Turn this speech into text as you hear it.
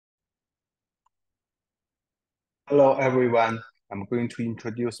Hello, everyone. I'm going to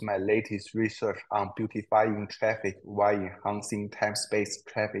introduce my latest research on beautifying traffic while enhancing time-space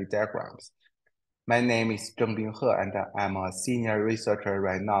traffic diagrams. My name is Zhengbin He, and I'm a senior researcher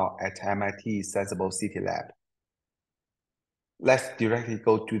right now at MIT Sensible City Lab. Let's directly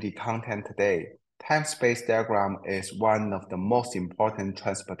go to the content today. Time-space diagram is one of the most important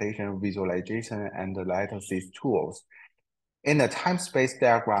transportation visualization and analysis tools. In a time-space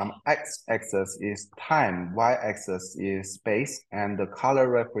diagram, x-axis is time, y-axis is space, and the color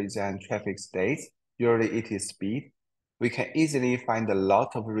represents traffic states. Usually it is speed. We can easily find a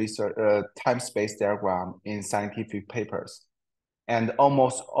lot of research time-space diagram in scientific papers. And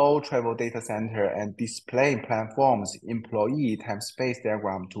almost all travel data center and display platforms employ time-space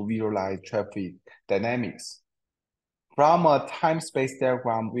diagram to visualize traffic dynamics. From a time-space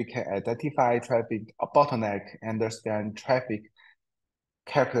diagram, we can identify traffic bottleneck, understand traffic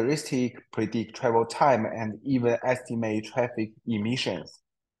characteristic, predict travel time, and even estimate traffic emissions.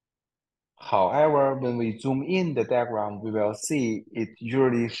 However, when we zoom in the diagram, we will see it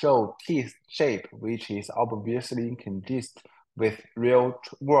usually shows teeth shape, which is obviously consistent with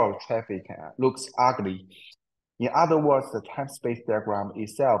real-world traffic and looks ugly. In other words, the time-space diagram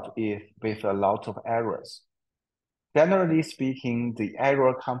itself is with a lot of errors. Generally speaking, the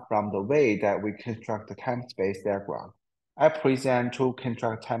error comes from the way that we construct the time-space diagram. I present to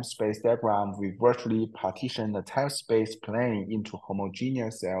construct time-space diagram. We virtually partition the time-space plane into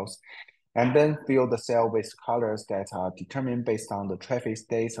homogeneous cells and then fill the cell with colors that are determined based on the traffic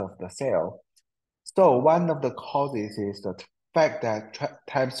states of the cell. So one of the causes is the fact that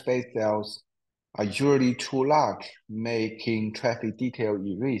time-space cells are usually too large, making traffic detail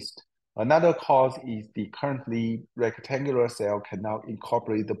erased. Another cause is the currently rectangular cell cannot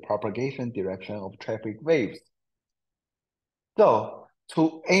incorporate the propagation direction of traffic waves. So,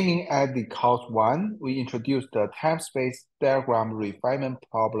 to aiming at the cause one, we introduced the time-space diagram refinement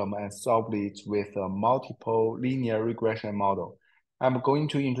problem and solved it with a multiple linear regression model. I'm going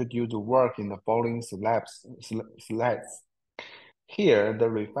to introduce the work in the following slides. Here, the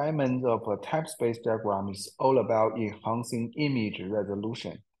refinement of a time-space diagram is all about enhancing image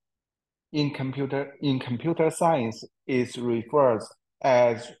resolution. In computer science, it refers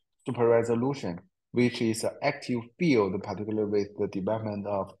as super resolution, which is an active field, particularly with the development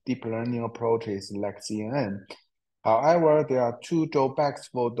of deep learning approaches like CNN. However, there are two drawbacks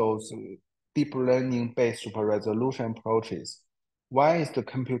for those deep learning-based super resolution approaches. One is the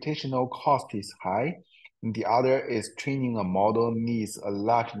computational cost is high, and the other is training a model needs a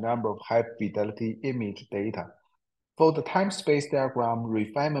large number of high-fidelity image data. For the time-space diagram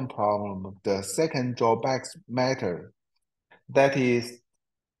refinement problem, the second drawbacks matter. That is,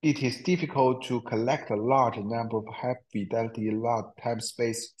 it is difficult to collect a large number of high-fidelity large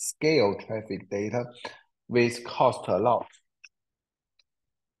time-space scale traffic data, which cost a lot.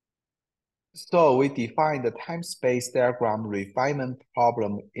 So we define the time-space diagram refinement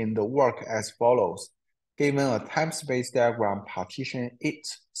problem in the work as follows. Given a time-space diagram, partition each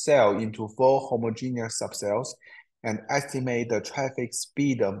cell into 4 homogeneous subcells and estimate the traffic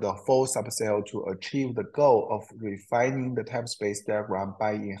speed of the 4 subcells to achieve the goal of refining the time-space diagram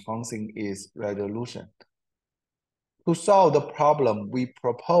by enhancing its resolution. To solve the problem, we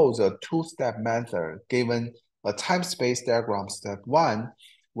propose a two-step method. Given a time-space diagram, step 1,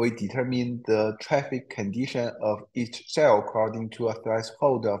 we determine the traffic condition of each cell according to a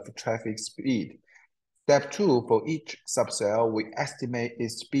threshold of traffic speed. Step 2, for each subcell, we estimate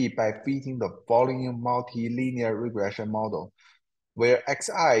its speed by fitting the following multilinear regression model, where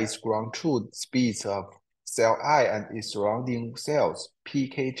xi is ground truth speeds of cell I and its surrounding cells.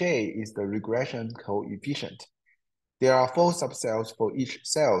 pkj is the regression coefficient. There are 4 subcells for each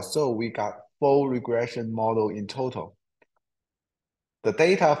cell, so we got 4 regression models in total. The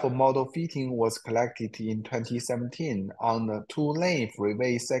data for model fitting was collected in 2017 on the 2-lane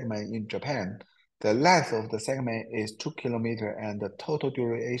freeway segment in Japan. The length of the segment is 2 kilometers and the total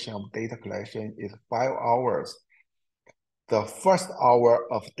duration of data collection is 5 hours. The first hour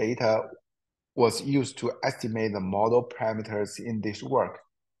of data was used to estimate the model parameters in this work.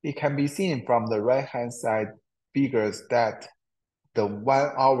 It can be seen from the right-hand side figures that the 1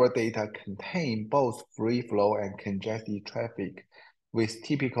 hour data contain both free flow and congested traffic with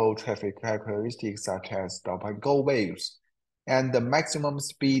typical traffic characteristics such as stop-and-go waves. And the maximum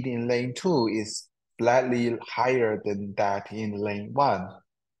speed in lane 2 is slightly higher than that in lane 1.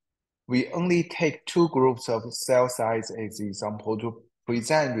 We only take 2 groups of cell size as example to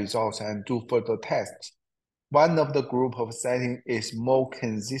present results and do further tests. One of the group of settings is more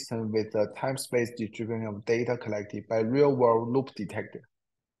consistent with the time-space distribution of data collected by real-world loop detector.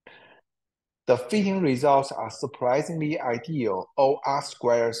 The fitting results are surprisingly ideal. All R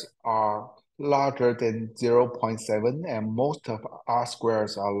squares are larger than 0.7 and most of R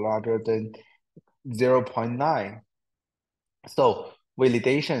squares are larger than 0.9. So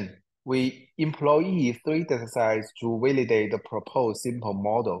validation, we employ 3 datasets to validate the proposed simple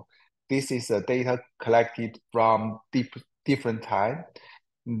model. This is the data collected from different time.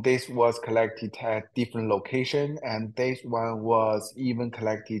 This was collected at different location, and this one was even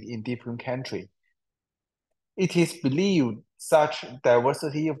collected in different country. It is believed such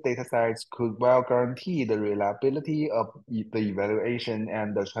diversity of datasets could well guarantee the reliability of the evaluation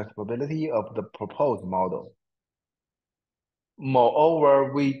and the transferability of the proposed model.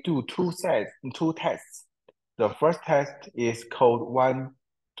 Moreover, we do two tests. The first test is called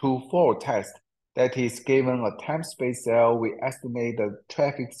 1-to-4 test. That is, given a time-space cell, we estimate the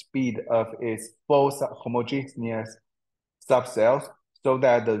traffic speed of its 4 homogeneous subcells so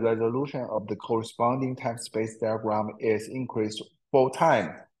that the resolution of the corresponding time-space diagram is increased 4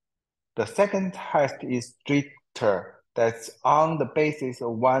 times. The second test is stricter. That's on the basis of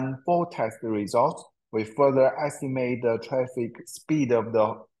 1-4 test results, we further estimate the traffic speed of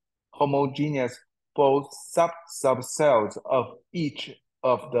the homogeneous 4 subcells of each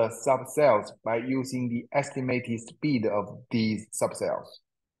of the subcells by using the estimated speed of these subcells.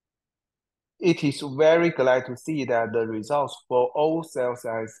 It is very glad to see that the results for all cell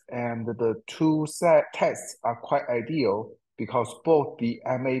size and the two tests are quite ideal because both the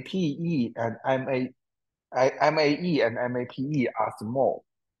MAPE and MAE and MAPE are small.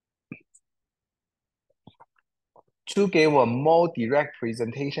 To give a more direct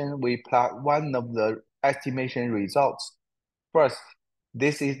presentation, we plot one of the estimation results. First,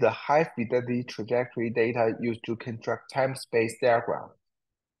 this is the high-fidelity trajectory data used to construct time-space diagram.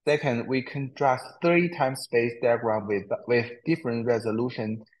 Second, we construct 3 time-space diagrams with different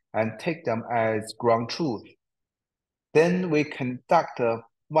resolution and take them as ground truth. Then we conduct a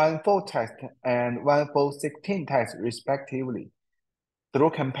 1-4 test and 1-4-16 test respectively.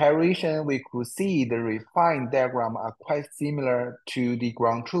 Through comparison, we could see the refined diagram are quite similar to the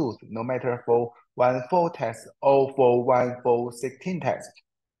ground truth, no matter for 1-4 test or for 1-4-16 test.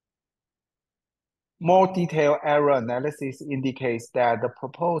 More detailed error analysis indicates that the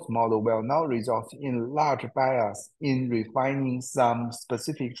proposed model will not result in large bias in refining some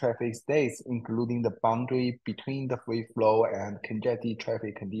specific traffic states, including the boundary between the free flow and congested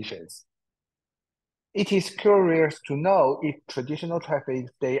traffic conditions. It is curious to know if traditional traffic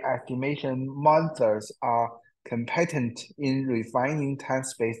state estimation methods are competent in refining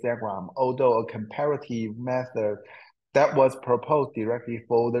time-space diagram, although a comparative method that was proposed directly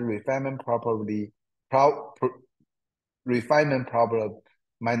for the refinement problem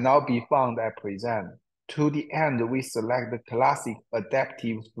might not be found at present. To the end, we select the classic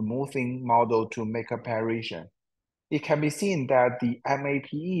adaptive smoothing model to make comparison. It can be seen that the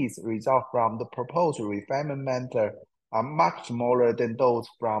MAPEs result from the proposed refinement method are much smaller than those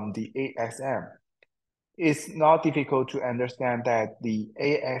from the ASM. It's not difficult to understand that the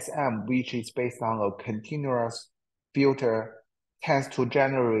ASM, which is based on a continuous filter, tends to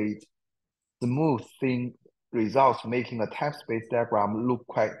generate smooth, thin results, making a time-space diagram look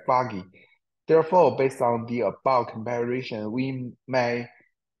quite foggy. Therefore, based on the above comparison, we may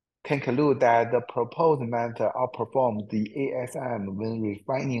conclude that the proposed method outperforms the ASM when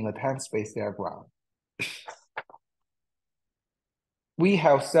refining a time-space diagram. We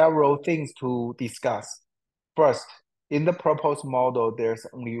have several things to discuss. First, in the proposed model, there's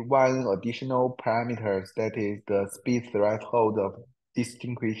only one additional parameter, that is the speed threshold of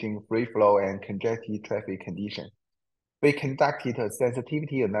distinguishing free flow and congested traffic condition. We conducted a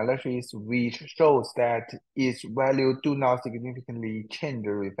sensitivity analysis which shows that its value do not significantly change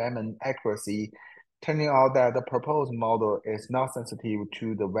the refinement accuracy, turning out that the proposed model is not sensitive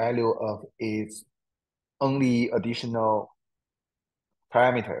to the value of its only additional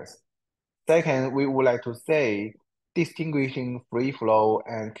parameters. Second, we would like to say distinguishing free flow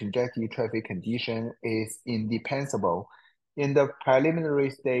and congested traffic condition is indispensable. In the preliminary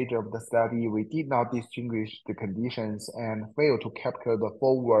stage of the study, we did not distinguish the conditions and failed to capture the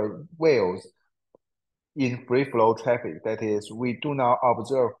forward waves in free flow traffic. That is, we do not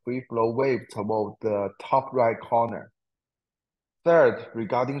observe free flow wave toward the top right corner. Third,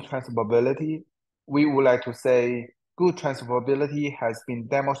 regarding transferability, we would like to say good transferability has been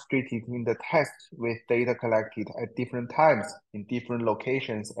demonstrated in the test with data collected at different times in different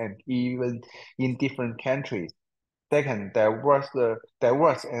locations and even in different countries. Second,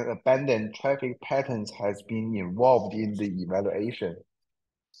 diverse and abundant traffic patterns has been involved in the evaluation.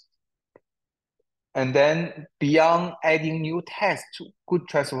 And then beyond adding new tests, good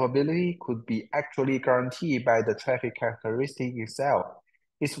transferability could be actually guaranteed by the traffic characteristic itself.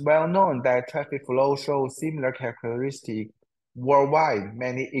 It's well known that traffic flow shows similar characteristics worldwide.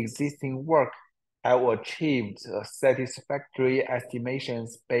 Many existing work have achieved satisfactory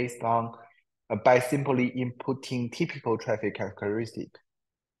estimations based on by simply inputting typical traffic characteristics.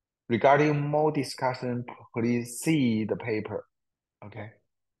 Regarding more discussion, please see the paper. Okay.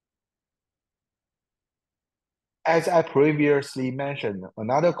 As I previously mentioned,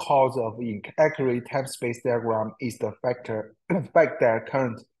 another cause of inaccurate time-space diagram is the fact that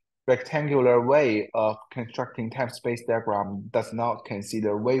current rectangular way of constructing time-space diagram does not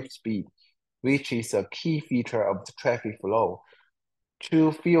consider wave speed, which is a key feature of the traffic flow.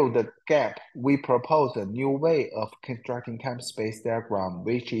 To fill the gap, we propose a new way of constructing time-space diagram,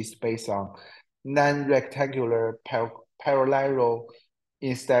 which is based on non-rectangular parallel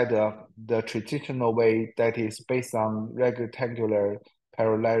instead of the traditional way that is based on rectangular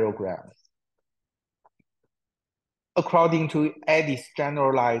parallelogram. According to Eddy's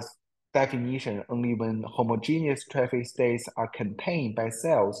generalized definition, only when homogeneous traffic states are contained by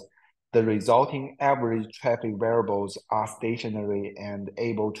cells, the resulting average traffic variables are stationary and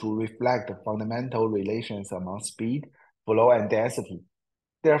able to reflect the fundamental relations among speed, flow, and density.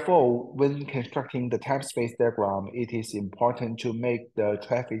 Therefore, when constructing the time-space diagram, it is important to make the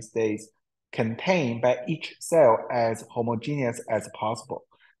traffic states contained by each cell as homogeneous as possible.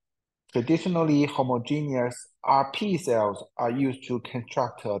 Traditionally, homogeneous RP cells are used to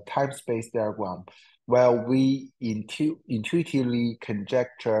construct a time-space diagram, while we intuitively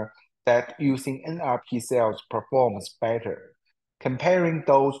conjecture that using NRP cells performs better. Comparing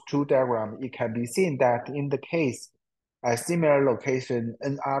those two diagrams, it can be seen that in the case at similar location,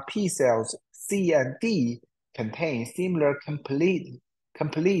 NRP cells C and D contain similar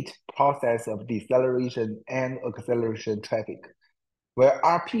complete process of deceleration and acceleration traffic, where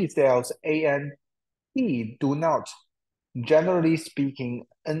RP cells A and D do not. Generally speaking,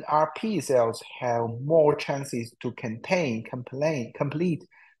 NRP cells have more chances to contain complete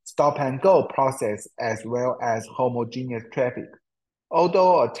stop-and-go process as well as homogeneous traffic.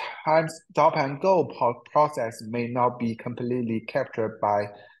 Although a time stop-and-go process may not be completely captured by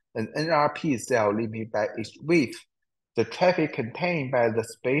an NRP cell limited by its width, the traffic contained by the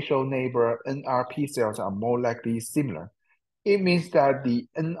spatial neighbor NRP cells are more likely similar. It means that the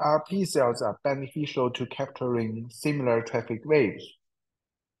NRP cells are beneficial to capturing similar traffic waves.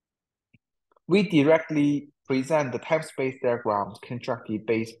 We directly present the time-space diagrams constructed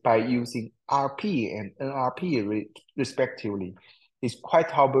based by using RP and NRP respectively. It's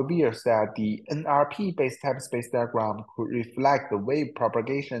quite obvious that the NRP-based time-space diagram could reflect the wave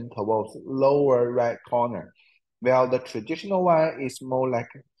propagation towards lower right corner, while the traditional one is more like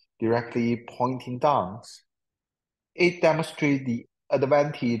directly pointing down. It demonstrates the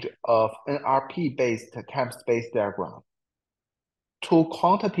advantage of NRP-based time-space diagram. To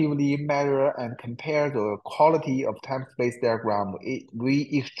quantitatively measure and compare the quality of time-space diagram, we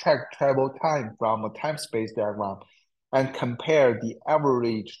extract travel time from a time-space diagram and compare the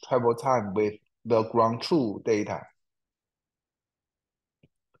average travel time with the ground truth data.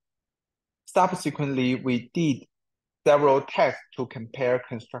 Subsequently, we did several tests to compare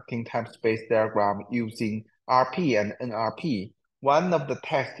constructing time-space diagram using RP and NRP. One of the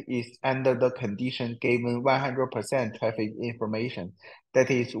tests is under the condition given 100% traffic information.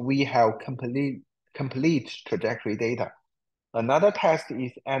 That is, we have complete trajectory data. Another test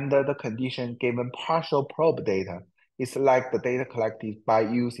is under the condition given partial probe data. It's like the data collected by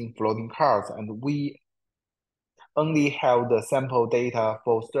using floating cars, and we only have the sample data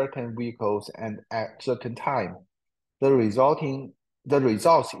for certain vehicles and at certain time. The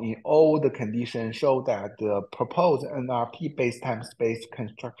results in all the conditions show that the proposed NRP-based time-space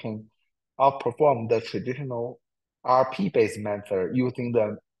construction outperformed the traditional RP-based method using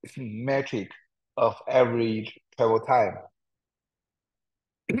the metric of average travel time.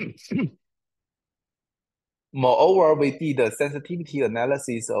 Moreover, we did a sensitivity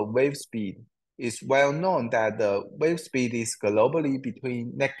analysis of wave speed. It's well known that the wave speed is globally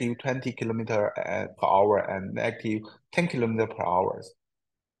between negative 20 km per hour and negative 10 km per hour.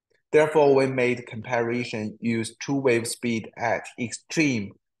 Therefore, we made comparison use two wave speed at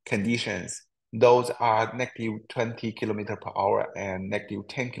extreme conditions. Those are negative 20 km per hour and negative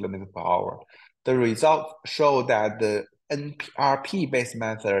 10 km per hour. The results show that the NRP-based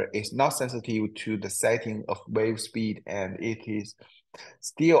method is not sensitive to the setting of wave speed, and it is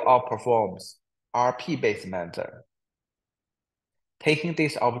still outperforms RP-based method. Taking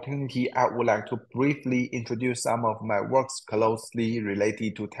this opportunity, I would like to briefly introduce some of my works closely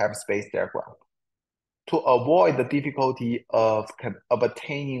related to time-space diagram. To avoid the difficulty of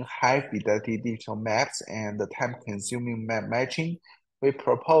obtaining high-fidelity digital maps and the time-consuming map matching, we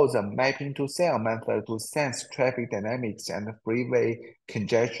propose a mapping-to-cell method to sense traffic dynamics and freeway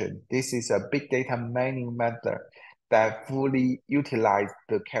congestion. This is a big data mining method that fully utilizes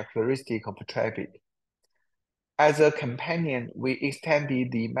the characteristic of traffic. As a companion, we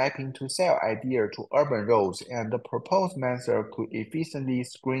extended the mapping-to-cell idea to urban roads, and the proposed method could efficiently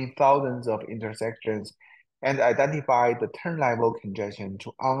screen thousands of intersections and identify the turn-level congestion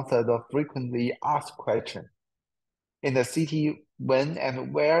to answer the frequently asked question. In the city, when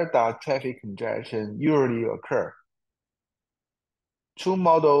and where does traffic congestion usually occur?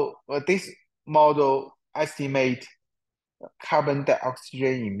 This model estimates carbon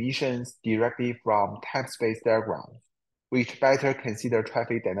dioxide emissions directly from time-space diagrams, which better consider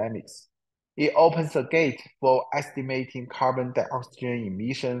traffic dynamics. It opens the gate for estimating carbon dioxide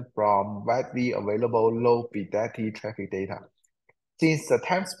emissions from widely available low-fidelity traffic data. Since the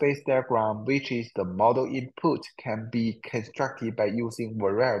time-space diagram, which is the model input, can be constructed by using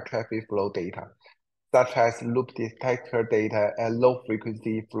varied traffic flow data, such as loop detector data and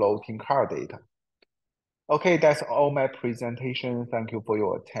low-frequency floating car data. Okay, that's all my presentation. Thank you for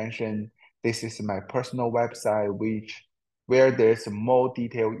your attention. This is my personal website, where there's more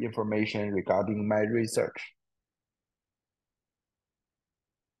detailed information regarding my research.